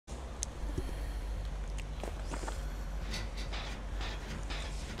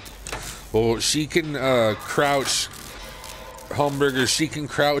Well, she can crouch. Homeburger, she can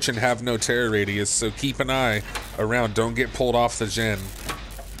crouch and have no terror radius, so keep an eye around. Don't get pulled off the gen.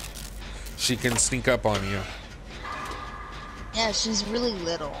 She can sneak up on you. Yeah, she's really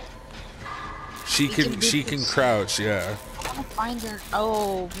little. She can crouch, yeah. I wanna find her.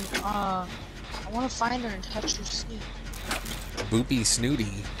 Oh, I wanna find her and touch her snoot. Boopy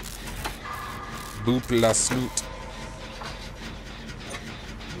snooty. Boop la snoot.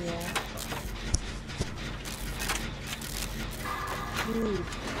 Yeah. Dude,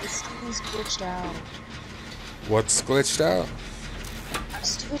 this thing is glitched out. What's glitched out? My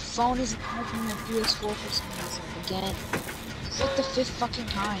stupid phone isn't opening the PS4 for some reason. Again. It's like the 5th fucking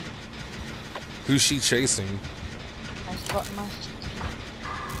time. Who's she chasing? I don't know.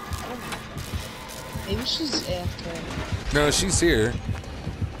 Maybe she's AFK. No, she's here.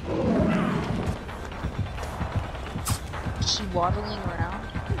 Is she waddling around?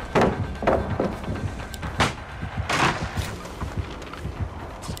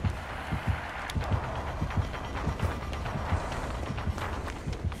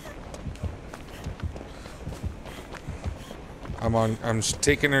 I'm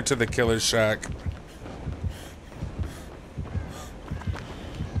taking her to the killer shack.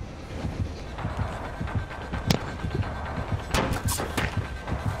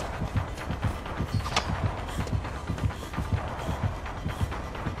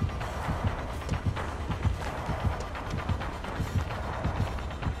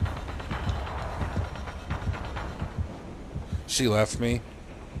 She left me.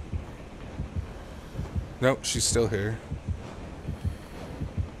 Nope, she's still here.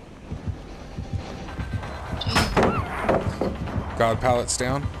 God pallets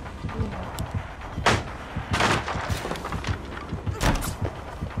down.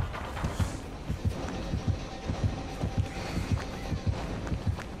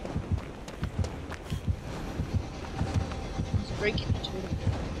 He's breaking into it.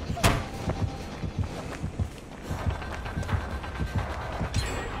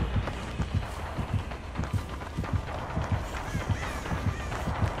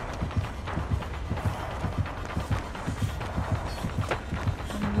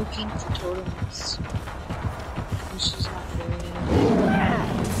 Looking for totems. And she's not there yet.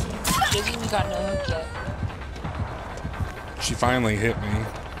 She hasn't even gotten a hook yet. She finally hit me.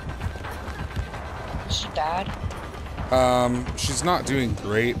 Is she bad? She's not doing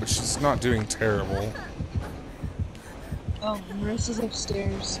great, but she's not doing terrible. Oh, Marissa's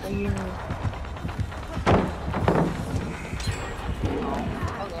upstairs. I hear her.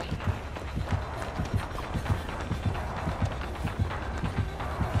 Oh, okay.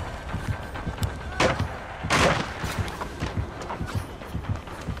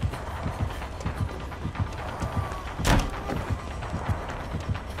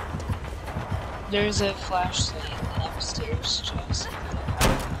 There's a flashlight in the upstairs chest.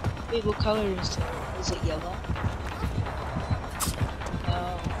 Wait, what color is it? Is it yellow?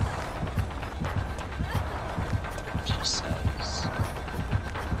 No. She sucks. I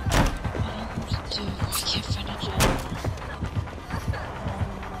don't know what to do. I can't find a gem.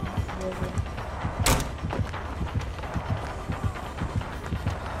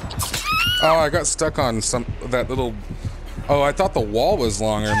 Oh, I got stuck on that little. Oh, I thought the wall was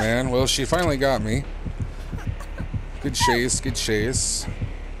longer, man. Well, she finally got me. Good chase, good chase.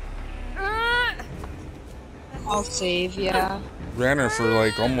 I'll save, yeah. Ran her for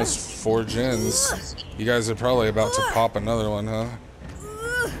like almost 4 gens. You guys are probably about to pop another one, huh?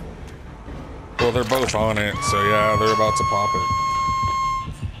 Well, they're both on it, so yeah, they're about to pop it.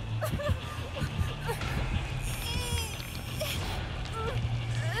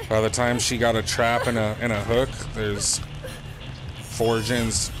 By the time she got a trap and a hook, there's 4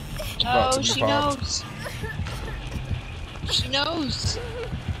 gens about to be she popped. knows. She knows.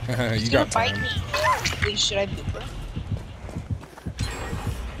 You She's got gonna bite time. me. Wait, should I boop her?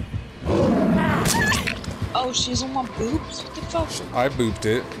 Oh, she doesn't want boobs? What the fuck? I booped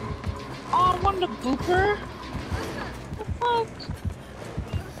it. Oh, I wanted to boop her? What the fuck?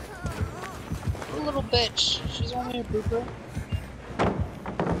 What a little bitch. She doesn't want me to boop her?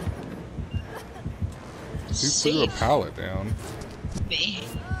 Who threw a pallet down? Me.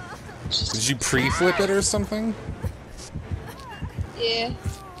 Did you pre-flip it or something? Yeah.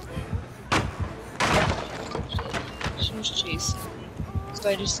 She was chasing me. So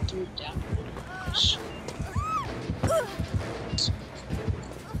I just threw it down.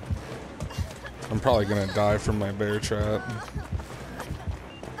 I'm probably gonna die from my bear trap.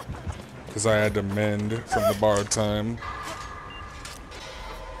 Because I had to mend from the borrowed time.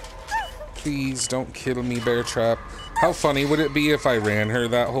 Please don't kill me, bear trap. How funny would it be if I ran her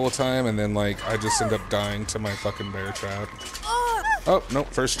that whole time and then, like, I just end up dying to my fucking bear trap? Oh, nope,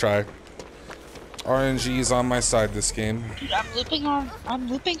 first try. RNG's on my side this game. Dude, I'm looping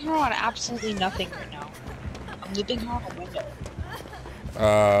her on absolutely nothing right now. I'm looping her on a window.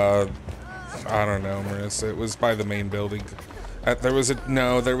 I don't know, Marissa. It was by the main building. There was a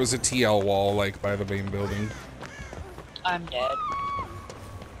TL wall, like, by the main building. I'm dead.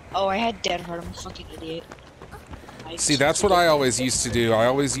 Oh, I had dead heart. I'm a fucking idiot. See, that's what I always used to do. I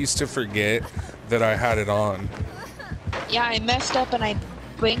always used to forget that I had it on. Yeah, I messed up and I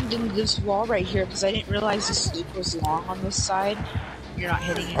banged into this wall right here because I didn't realize this loop was long on this side. You're not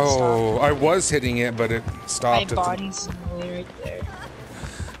hitting it. Oh, I was hitting it, but it stopped. My body's in the way right there.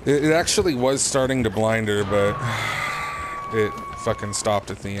 It actually was starting to blind her, but it fucking stopped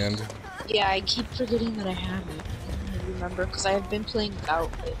at the end. Yeah, I keep forgetting that I have it. I remember because I have been playing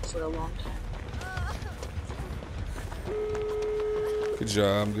without it for a long time. Good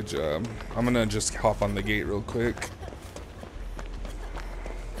job, good job. I'm gonna just hop on the gate real quick.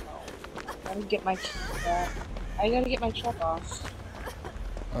 I gotta get my trap off.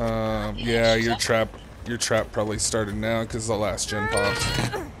 Yeah, your trap probably started now because the last gen popped.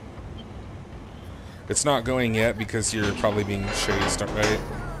 It's not going yet because you're probably being chased, right?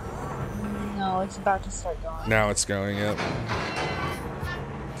 No, it's about to start going. Now it's going, yep.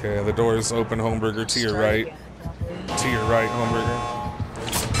 Okay, the door's open, Homeburger, to your right. To your right, Homeburger.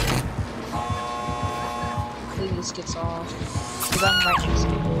 Hopefully this gets off. Because I'm right next to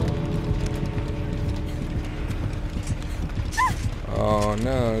the door. Oh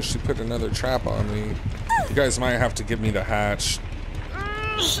no, she put another trap on me. You guys might have to give me the hatch.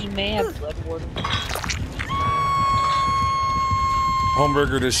 She may have Blood Warden.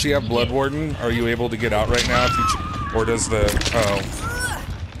 Homeburger, does she have Blood Warden? Are you able to get out right now? If you or does the... Oh.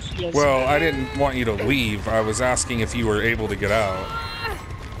 Yes. Well, I didn't want you to leave. I was asking if you were able to get out.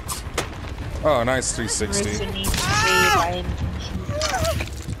 Oh, nice 360. Marissa needs to save. I am...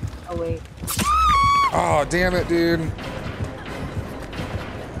 Oh, wait. Oh, damn it, dude.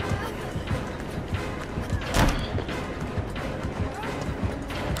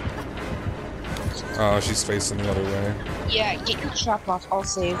 Oh, she's facing the other way. Yeah, get your trap off. I'll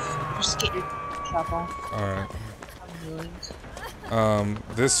save. Just get your trap off. Alright. I'm healing.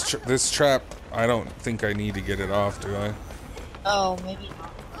 This trap, I don't think I need to get it off, do I? Oh, maybe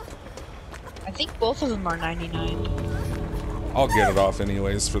not. I think both of them are 99. I'll get it off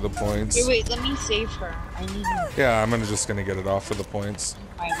anyways for the points. Hey, wait, let me save her. I need her. Yeah, I'm just gonna get it off for the points.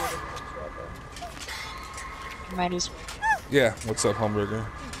 I might as well. Yeah, what's up, Homeburger?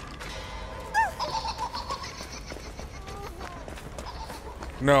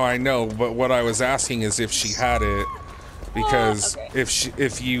 No, I know, but what I was asking is if she had it, because okay.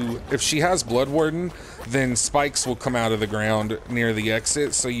 if she has Blood Warden, then spikes will come out of the ground near the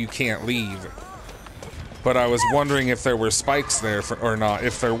exit, so you can't leave. But I was wondering if there were spikes there or not.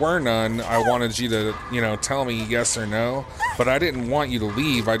 If there were none, I wanted you to, you know, tell me yes or no. But I didn't want you to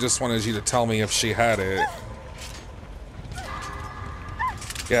leave. I just wanted you to tell me if she had it.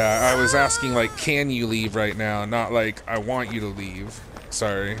 Yeah, I was asking, like, can you leave right now? Not like, I want you to leave.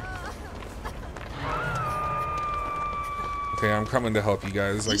 Sorry. Okay, I'm coming to help you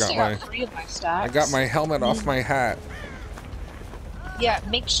guys. I got my helmet off my hat. Yeah,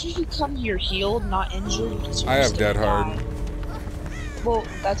 make sure you come here healed, not injured. I have dead hard. Well,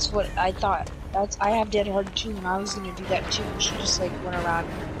 that's what I thought. I have dead hard too, and I was gonna do that too. And she just like went around.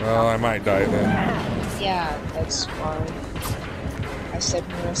 Well, I might die then. Yeah, that's why. I said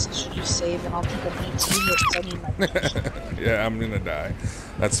Marissa should just save, and I'll take a BT hit because I need my protection. Yeah, I'm gonna die.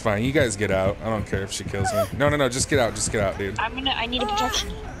 That's fine. You guys get out. I don't care if she kills me. No, just get out. Just get out, dude. I need a protection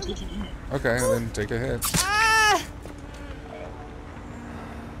hit. I'm taking a hit. Okay, then take a hit.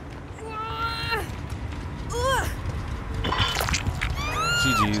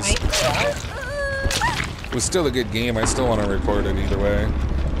 GG's. It was still a good game. I still want to record it either way.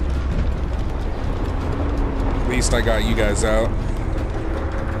 At least I got you guys out.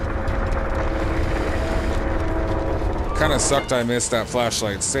 Kind of sucked I missed that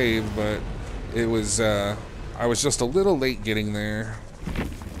flashlight save, but it was, I was just a little late getting there.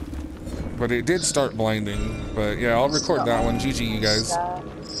 But it did start blinding. But yeah, I'll record that one. GG, you guys.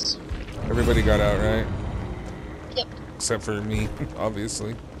 Everybody got out, right? Yep. Except for me,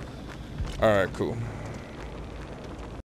 obviously. Alright, cool.